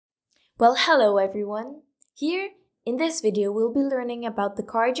Well, hello everyone. Here, in this video, we'll be learning about the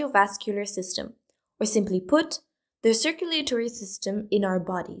cardiovascular system, or simply put, the circulatory system in our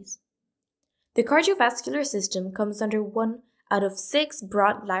bodies. The cardiovascular system comes under one out of 6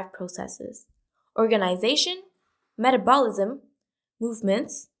 broad life processes: organization, metabolism,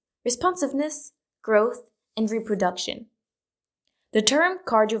 movements, responsiveness, growth, and reproduction. The term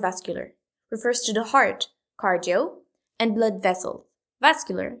cardiovascular refers to the heart, cardio, and blood vessels,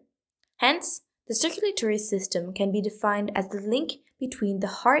 vascular. Hence, the circulatory system can be defined as the link between the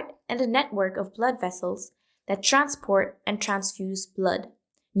heart and a network of blood vessels that transport and transfuse blood,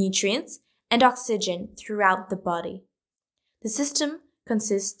 nutrients, and oxygen throughout the body. The system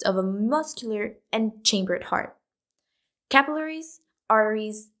consists of a muscular and chambered heart, capillaries,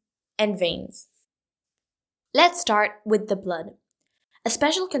 arteries, and veins. Let's start with the blood, a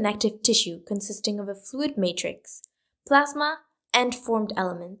special connective tissue consisting of a fluid matrix, plasma, and formed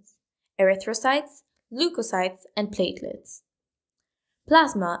elements: erythrocytes, leukocytes, and platelets.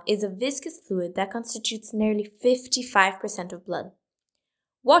 Plasma is a viscous fluid that constitutes nearly 55% of blood.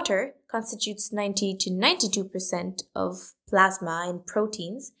 Water constitutes 90 to 92% of plasma, and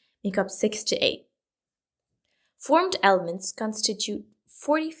proteins make up 6 to 8. Formed elements constitute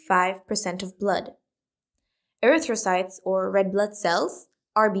 45% of blood. Erythrocytes, or red blood cells,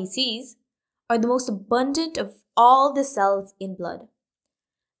 RBCs, are the most abundant of all the cells in blood.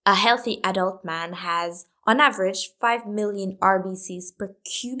 A healthy adult man has, on average, 5 million RBCs per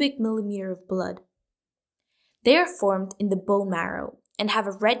cubic millimeter of blood. They are formed in the bone marrow and have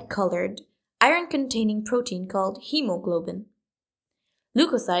a red-colored, iron-containing protein called hemoglobin.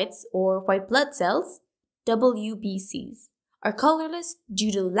 Leukocytes, or white blood cells, WBCs, are colorless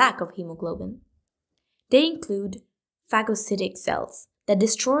due to lack of hemoglobin. They include phagocytic cells that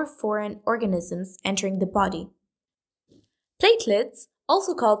destroy foreign organisms entering the body. Platelets,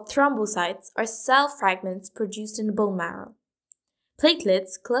 also called thrombocytes, are cell fragments produced in the bone marrow.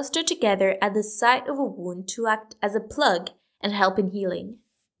 Platelets cluster together at the site of a wound to act as a plug and help in healing.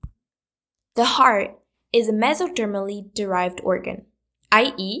 The heart is a mesodermally derived organ,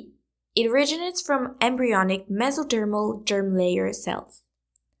 i.e., it originates from embryonic mesodermal germ layer cells.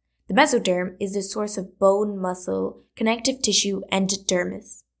 The mesoderm is the source of bone, muscle, connective tissue, and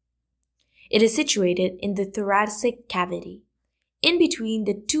dermis. It is situated in the thoracic cavity, in between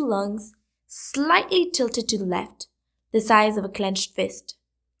the two lungs, slightly tilted to the left, the size of a clenched fist.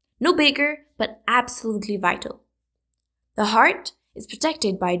 No bigger, but absolutely vital. The heart is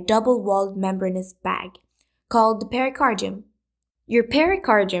protected by a double-walled membranous bag called the pericardium. Your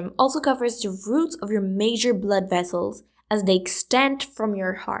pericardium also covers the roots of your major blood vessels as they extend from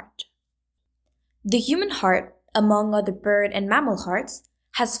your heart. The human heart, among other bird and mammal hearts,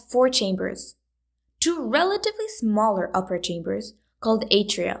 has 4 chambers: 2 relatively smaller upper chambers called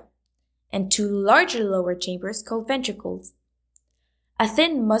atria, and 2 larger lower chambers called ventricles. A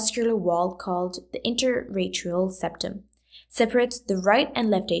thin muscular wall called the interatrial septum separates the right and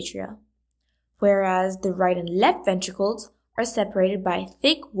left atria, whereas the right and left ventricles are separated by a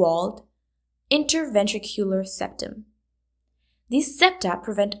thick-walled interventricular septum. These septa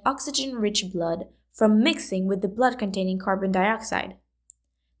prevent oxygen-rich blood from mixing with the blood containing carbon dioxide.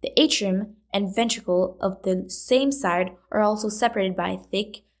 The atrium and ventricle of the same side are also separated by a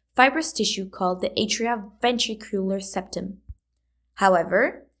thick, fibrous tissue called the atrioventricular septum.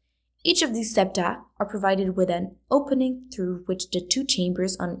 However, each of these septa are provided with an opening through which the 2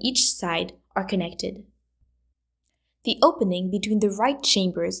 chambers on each side are connected. The opening between the right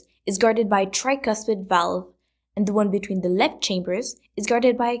chambers is guarded by a tricuspid valve, and the one between the left chambers is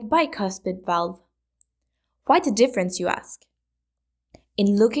guarded by a bicuspid valve. Why the difference, you ask?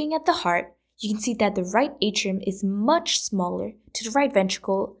 In looking at the heart, you can see that the right atrium is much smaller to the right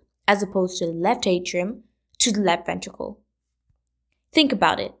ventricle as opposed to the left atrium to the left ventricle. Think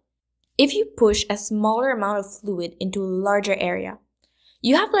about it. If you push a smaller amount of fluid into a larger area,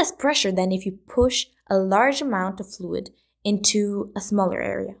 you have less pressure than if you push a large amount of fluid into a smaller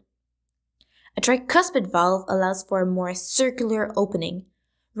area. A tricuspid valve allows for a more circular opening,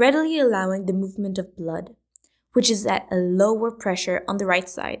 readily allowing the movement of blood, which is at a lower pressure on the right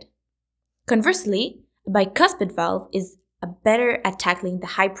side. Conversely, a bicuspid valve is better at tackling the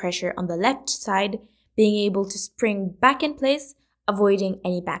high pressure on the left side, being able to spring back in place, avoiding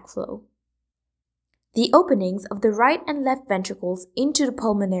any backflow. The openings of the right and left ventricles into the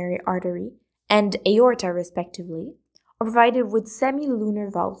pulmonary artery and aorta respectively are provided with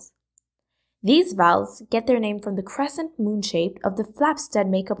semilunar valves. These valves get their name from the crescent moon shape of the flaps that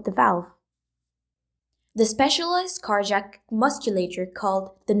make up the valve. The specialized cardiac musculature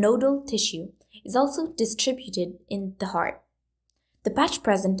called the nodal tissue is also distributed in the heart. The patch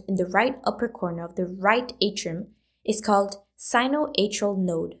present in the right upper corner of the right atrium is called sinoatrial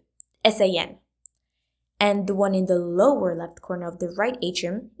node, SAN, and the one in the lower left corner of the right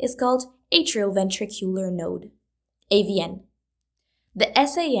atrium is called atrioventricular node, AVN. The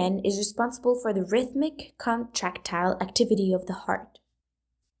SAN is responsible for the rhythmic contractile activity of the heart.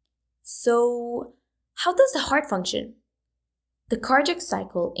 So, how does the heart function? The cardiac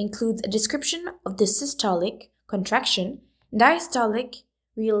cycle includes a description of the systolic contraction and diastolic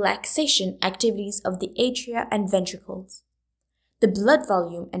relaxation activities of the atria and ventricles, the blood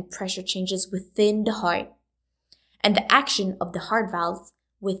volume and pressure changes within the heart, and the action of the heart valves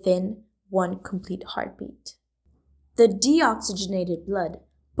within one complete heartbeat. The deoxygenated blood,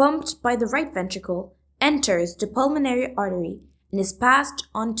 pumped by the right ventricle, enters the pulmonary artery and is passed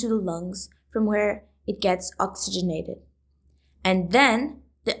onto the lungs from where it gets oxygenated. And then,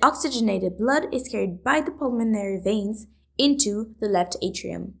 the oxygenated blood is carried by the pulmonary veins into the left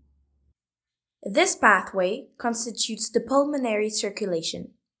atrium. This pathway constitutes the pulmonary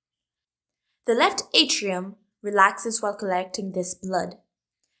circulation. The left atrium relaxes while collecting this blood.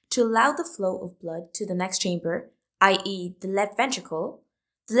 To allow the flow of blood to the next chamber, i.e. the left ventricle,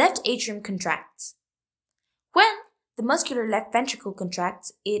 the left atrium contracts. When the muscular left ventricle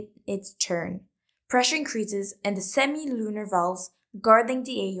contracts in its turn, pressure increases and the semilunar valves guarding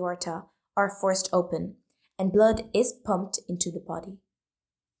the aorta are forced open, and blood is pumped into the body.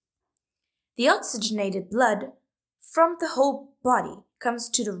 The oxygenated blood from the whole body comes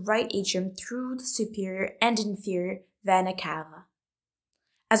to the right atrium through the superior and inferior vena cava.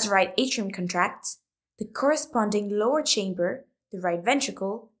 As the right atrium contracts, the corresponding lower chamber, the right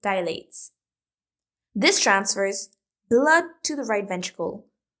ventricle, dilates. This transfers blood to the right ventricle,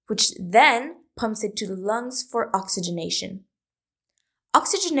 which then pumps it to the lungs for oxygenation.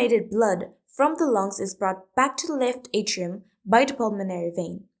 Oxygenated blood from the lungs is brought back to the left atrium by the pulmonary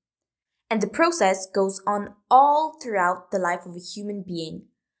vein. And the process goes on all throughout the life of a human being,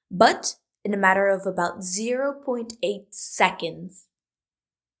 but in a matter of about 0.8 seconds.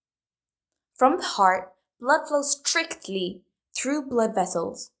 From the heart, blood flows strictly through blood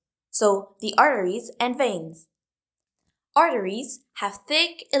vessels, so the arteries and veins. Arteries have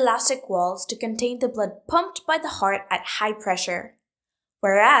thick elastic walls to contain the blood pumped by the heart at high pressure,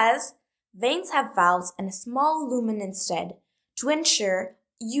 whereas veins have valves and a small lumen instead to ensure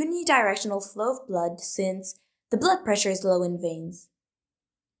unidirectional flow of blood since the blood pressure is low in veins.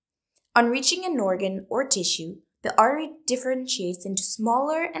 On reaching an organ or tissue, the artery differentiates into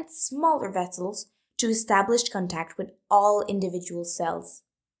smaller and smaller vessels to establish contact with all individual cells.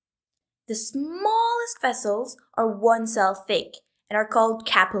 The smallest vessels are 1 cell thick and are called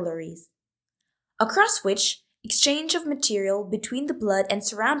capillaries, across which exchange of material between the blood and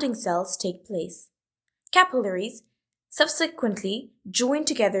surrounding cells take place. Capillaries subsequently join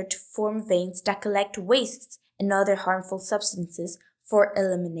together to form veins that collect wastes and other harmful substances for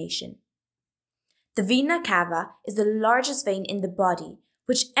elimination. The vena cava is the largest vein in the body,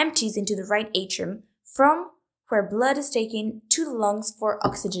 which empties into the right atrium from where blood is taken to the lungs for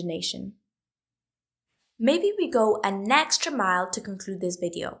oxygenation. Maybe we go an extra mile to conclude this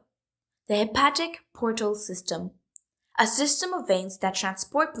video. The hepatic portal system, a system of veins that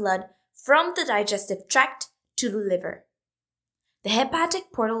transport blood from the digestive tract to the liver. The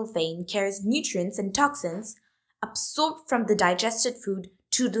hepatic portal vein carries nutrients and toxins absorbed from the digested food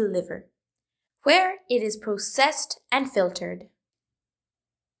to the liver, where it is processed and filtered.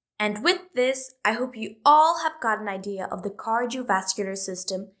 And with this, I hope you all have got an idea of the cardiovascular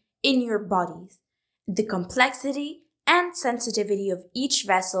system in your bodies, the complexity and sensitivity of each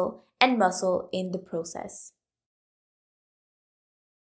vessel and muscle in the process.